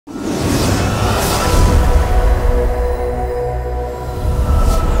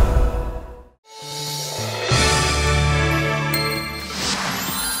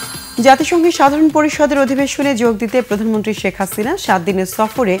জাতিসংঘের সাধারণ পরিষদের অধিবেশনে যোগ দিতে প্রধানমন্ত্রী শেখ হাসিনা 7 দিনের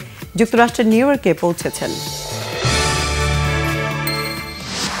সফরে যুক্তরাষ্ট্রের নিউ ইয়র্কে পৌঁছেছেন।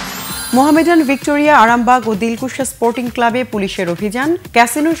 মোহামেডান, ভিক্টোরিয়া, আরামবাগ ও দিলকুশা স্পোর্টিং ক্লাবে পুলিশের অভিযান,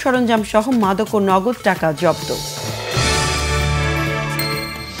 ক্যাসিনোর সরঞ্জাম সহ মাদক ও নগদ টাকা জব্দ।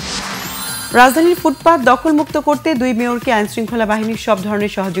 রাজধানীর ফুটপাত দখলমুক্ত করতে 2 মেয়রকে আইনশৃঙ্খলা বাহিনীর সব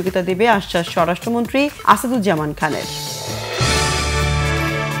ধরনের সহযোগিতা দেবে আশ্বাস স্বরাষ্ট্রমন্ত্রী আসাদুজ্জামান খানের।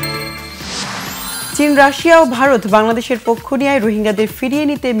 চীন, রাশিয়া ও ভারত বাংলাদেশের পক্ষ নিয়ে রোহিঙ্গাদের ফিরিয়ে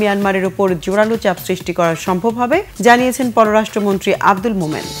নিতে মিয়ানমারের উপর জোরালো চাপ সৃষ্টি করা সম্ভব হবে জানিয়েছেন পররাষ্ট্রমন্ত্রী আব্দুল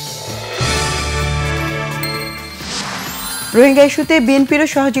মোমেন। রোহিঙ্গা ইস্যুতে বিএনপিরও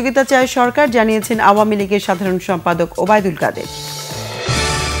সহযোগিতা চায় সরকার জানিয়েছেন আওয়ামী লীগের সাধারণ সম্পাদক ওবায়দুল কাদের।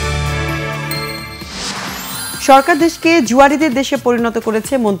 সরকার দেশকে জুয়ারিদের দেশে পরিণত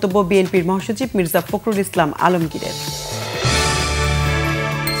করেছে মন্তব্য বিএনপির মহাসচিব মির্জা ফখরুল ইসলাম আলমগীরের।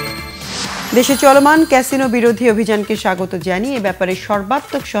 দেশে চলমান ক্যাসিনো বিরোধী অভিযানকে স্বাগত জানিয়ে এ ব্যাপারে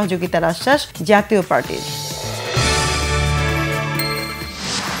সর্বাত্মক সহযোগিতার আশ্বাস জাতীয় পার্টির।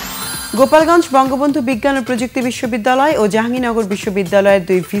 গোপালগঞ্জ বঙ্গবন্ধু বিজ্ঞান ও প্রযুক্তি বিশ্ববিদ্যালয় ও জাহাঙ্গীরনগর বিশ্ববিদ্যালয়ের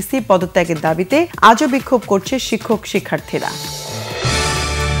 2 ভিসি পদত্যাগের দাবিতে আজও বিক্ষোভ করছে শিক্ষক-শিক্ষার্থীরা।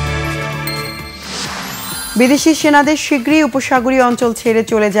 বিদেশি সেনাদের শীঘ্রই উপসাগরীয় অঞ্চল ছেড়ে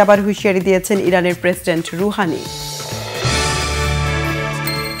চলে যাবার হুঁশিয়ারি দিয়েছেন ইরানের প্রেসিডেন্ট রুহানি।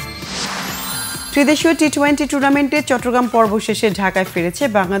 ত্রিদেশীয় টি-20 টুর্নামেন্টে চট্টগ্রাম পর্ব শেষে ঢাকায় ফিরেছে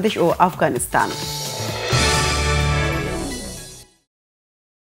বাংলাদেশ ও আফগানিস্তান।